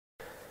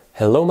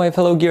Hello my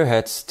fellow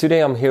gearheads,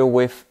 today I'm here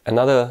with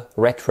another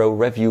retro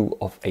review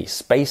of a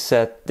space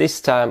set.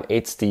 This time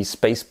it's the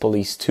Space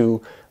Police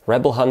 2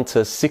 Rebel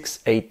Hunter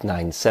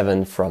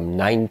 6897 from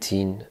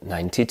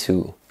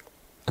 1992.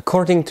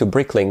 According to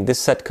Bricklink, this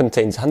set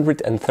contains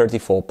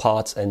 134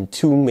 parts and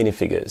 2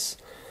 minifigures.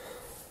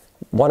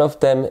 One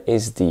of them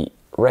is the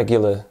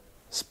regular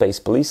Space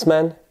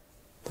Policeman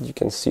that you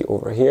can see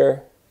over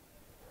here.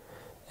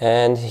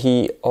 And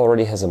he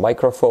already has a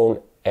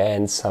microphone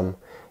and some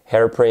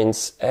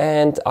hairprints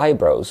and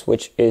eyebrows,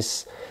 which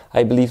is,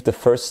 I believe, the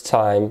first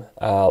time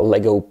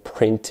Lego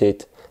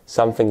printed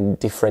something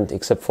different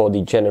except for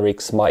the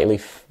generic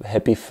smiley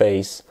happy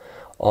face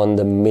on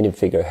the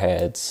minifigure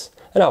heads.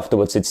 And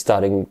afterwards it's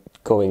starting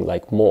going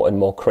like more and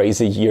more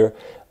crazy year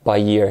by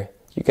year.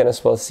 You can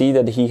as well see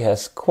that he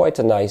has quite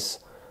a nice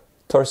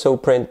torso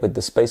print with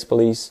the Space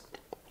Police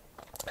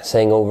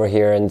saying over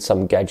here, and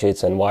some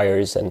gadgets and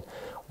wires and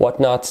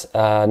whatnot.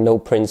 No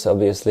prints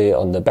obviously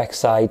on the back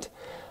side.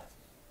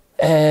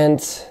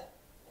 And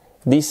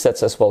these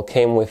sets as well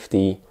came with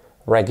the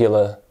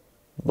regular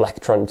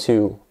Blacktron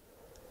 2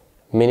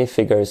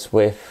 minifigures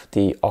with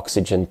the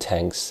oxygen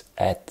tanks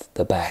at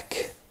the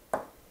back.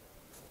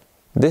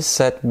 This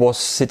set was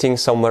sitting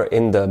somewhere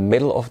in the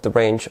middle of the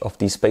range of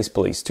the Space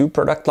Police 2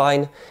 product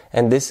line,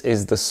 and this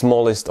is the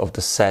smallest of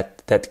the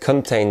set that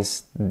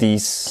contains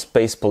these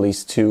Space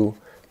Police 2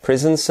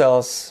 prison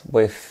cells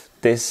with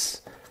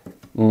this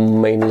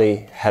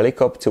mainly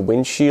helicopter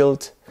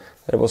windshield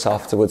that was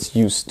afterwards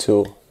used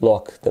to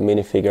lock the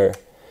minifigure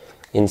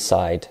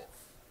inside,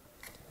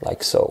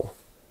 like so.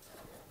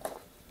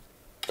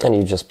 And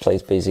you just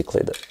place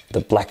basically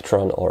the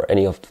Blacktron or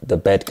any of the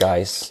bad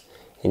guys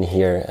in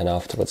here, and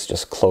afterwards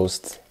just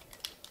closed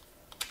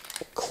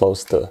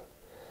the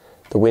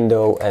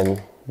window,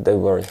 and they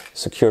were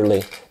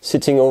securely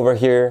sitting over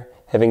here,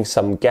 having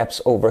some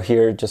gaps over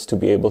here just to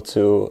be able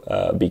to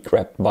be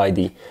grabbed by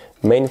the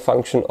main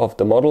function of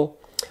the model,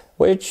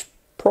 which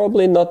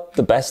probably not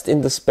the best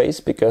in the space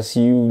because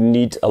you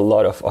need a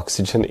lot of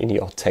oxygen in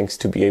your tanks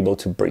to be able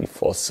to breathe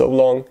for so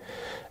long.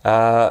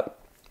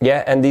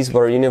 Yeah, and these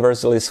were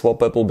universally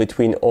swappable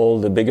between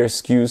all the bigger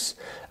SKUs.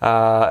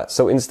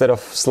 So instead of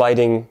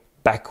sliding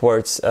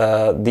backwards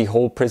the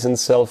whole prison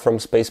cell from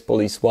Space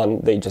Police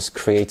 1, they just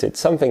created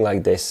something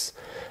like this.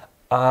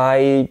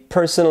 I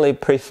personally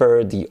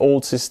prefer the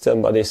old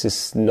system, but this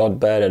is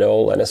not bad at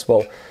all, and as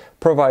well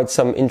provide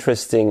some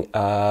interesting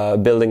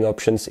building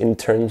options in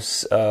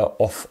terms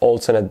of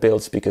alternate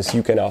builds, because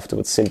you can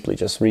afterwards simply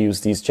just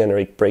reuse these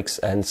generic bricks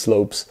and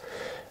slopes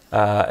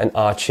and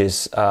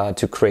arches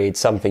to create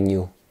something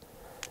new.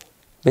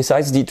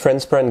 Besides the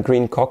transparent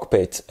green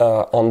cockpit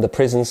on the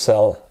prison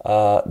cell,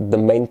 the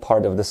main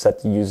part of the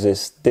set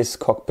uses this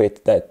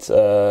cockpit that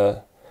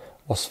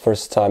was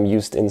first time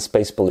used in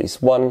Space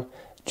Police 1,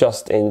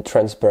 just in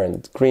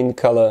transparent green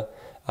color.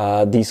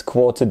 These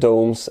quarter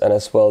domes and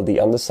as well the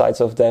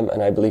undersides of them,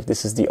 and I believe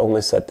this is the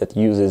only set that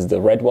uses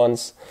the red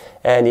ones.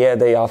 And yeah,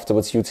 they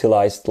afterwards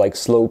utilized like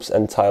slopes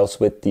and tiles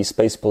with the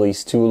Space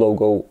Police 2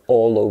 logo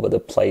all over the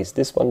place.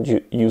 This one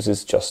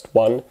uses just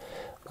one,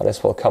 but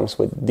as well comes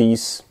with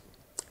these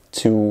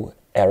 2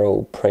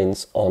 arrow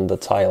prints on the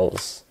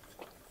tiles.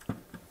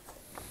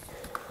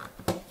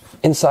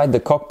 Inside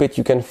the cockpit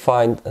you can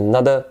find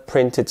another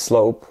printed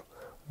slope,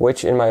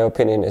 which in my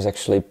opinion is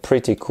actually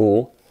pretty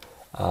cool.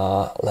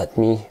 Let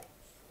me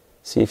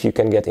see if you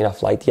can get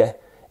enough light. Yeah,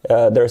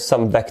 there's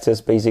some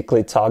vectors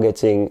basically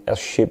targeting a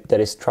ship that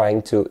is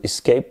trying to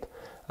escape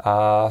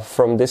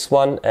from this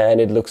one,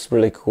 and it looks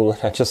really cool.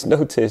 I just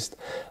noticed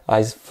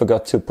I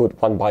forgot to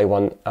put one by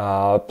one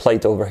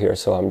plate over here,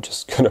 so I'm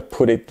just gonna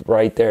put it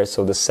right there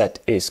so the set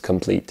is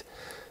complete.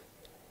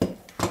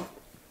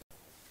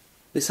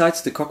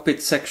 Besides the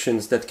cockpit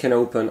sections that can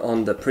open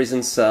on the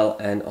prison cell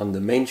and on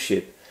the main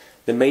ship,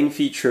 the main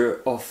feature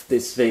of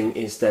this thing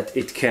is that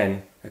it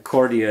can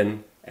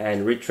accordion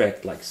and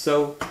retract like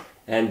so,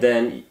 and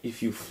then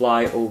if you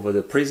fly over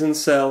the prison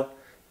cell,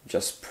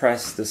 just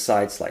press the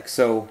sides like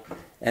so,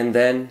 and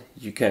then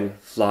you can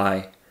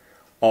fly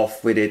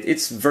off with it.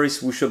 It's very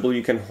swooshable.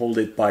 You can hold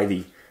it by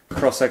the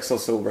cross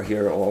axles over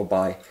here or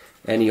by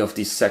any of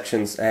these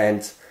sections,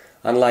 and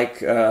unlike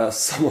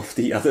some of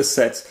the other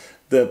sets,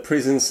 the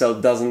prison cell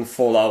doesn't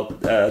fall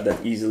out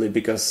that easily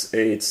because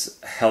it's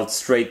held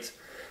straight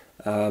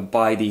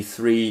by the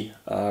 3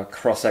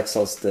 cross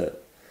axles.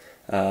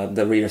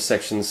 The rear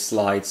section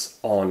slides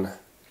on.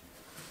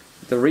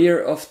 The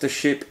rear of the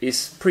ship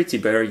is pretty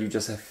bare. You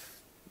just have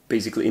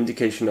basically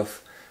indication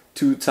of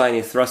 2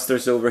 tiny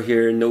thrusters over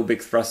here, no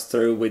big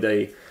thruster with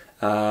a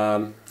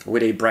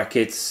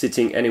bracket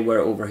sitting anywhere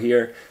over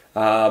here,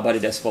 but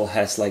it as well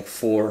has like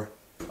 4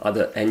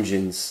 other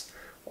engines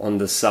on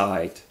the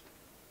side.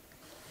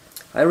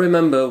 I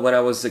remember when I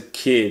was a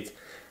kid,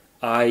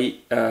 I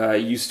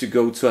used to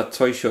go to a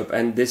toy shop,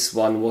 and this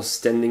one was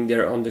standing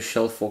there on the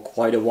shelf for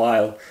quite a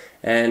while,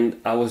 and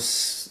I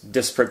was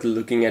desperately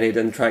looking at it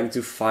and trying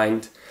to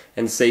find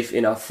and save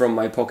enough from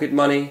my pocket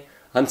money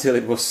until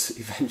it was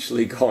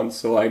eventually gone.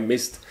 So I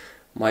missed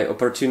my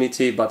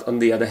opportunity, but on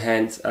the other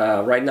hand,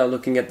 right now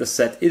looking at the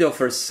set, it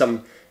offers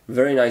some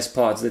very nice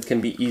parts that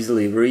can be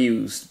easily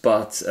reused,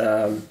 but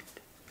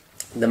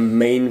the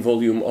main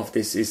volume of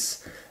this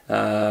is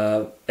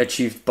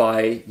achieved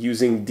by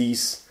using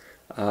these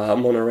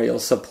monorail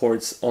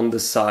supports on the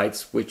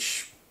sides,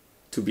 which,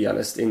 to be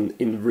honest,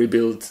 in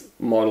rebuilt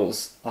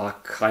models are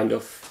kind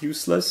of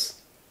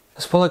useless.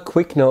 As well, a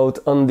quick note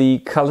on the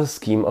color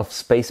scheme of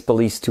Space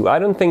Police 2. I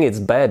don't think it's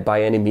bad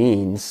by any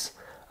means,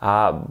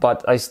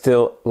 but I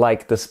still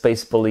like the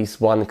Space Police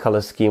 1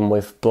 color scheme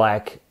with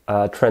black,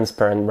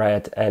 transparent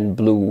red and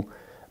blue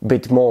a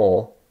bit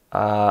more,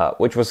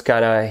 which was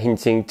kind of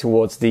hinting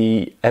towards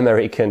the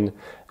American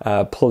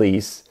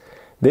police.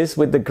 This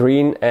with the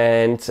green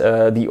and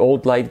the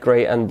old light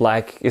gray and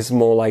black is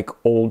more like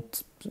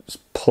old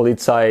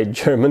Polizei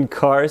German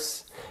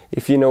cars,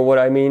 if you know what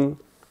I mean.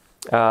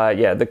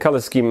 Yeah, the color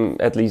scheme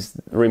at least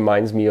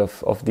reminds me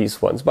of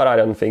these ones, but I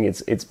don't think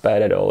it's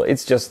bad at all.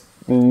 It's just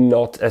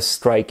not as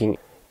striking.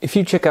 If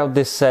you check out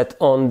this set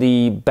on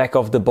the back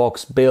of the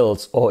box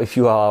builds, or if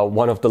you are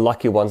one of the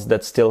lucky ones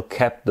that still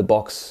kept the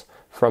box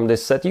from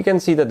this set, you can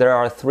see that there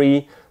are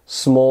 3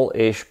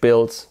 small-ish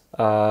builds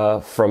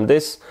from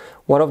this.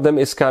 One of them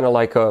is kind of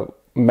like a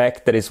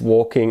mech that is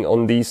walking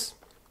on these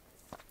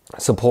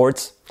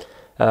supports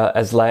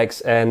as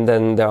legs, and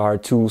then there are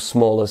 2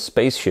 smaller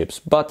spaceships.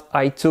 But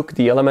I took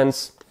the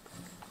elements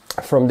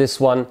from this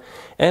one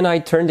and I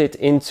turned it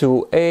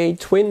into a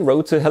twin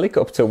rotor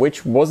helicopter,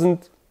 which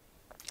wasn't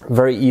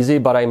very easy,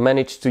 but I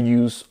managed to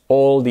use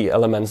all the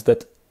elements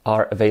that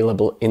are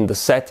available in the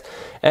set,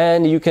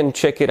 and you can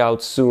check it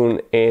out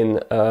soon in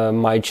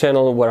my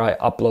channel, where I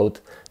upload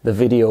the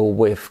video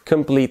with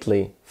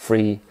completely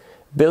free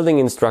building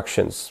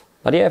instructions.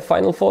 But yeah,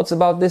 final thoughts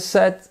about this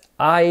set.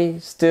 I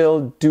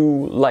still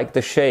do like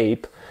the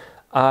shape.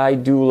 I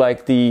do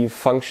like the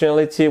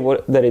functionality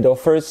that it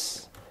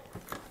offers,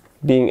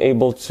 being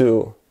able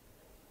to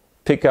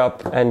pick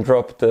up and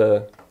drop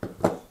the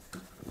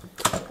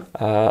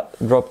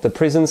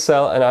prison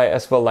cell, and I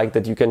as well like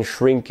that you can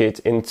shrink it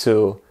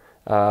into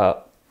a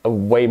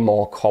way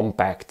more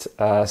compact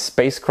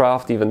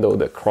spacecraft, even though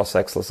the cross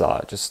axles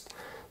are just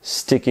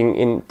sticking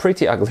in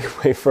pretty ugly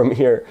way from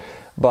here,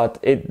 but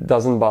it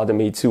doesn't bother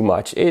me too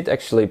much. It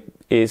actually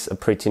is a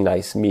pretty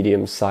nice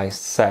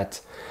medium-sized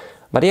set.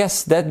 But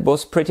yes, that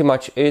was pretty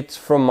much it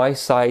from my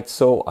side,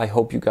 so I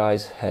hope you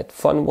guys had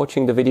fun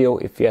watching the video.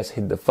 If yes,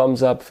 hit the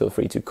thumbs up, feel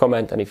free to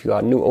comment, and if you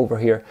are new over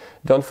here,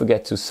 don't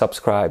forget to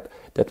subscribe.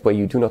 That way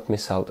you do not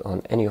miss out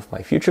on any of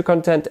my future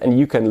content, and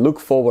you can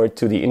look forward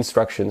to the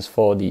instructions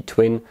for the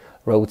twin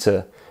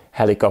rotor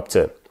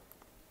helicopter.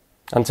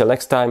 Until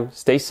next time,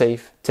 stay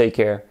safe, take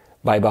care,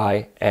 bye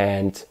bye,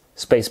 and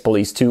Space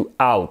Police 2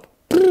 out.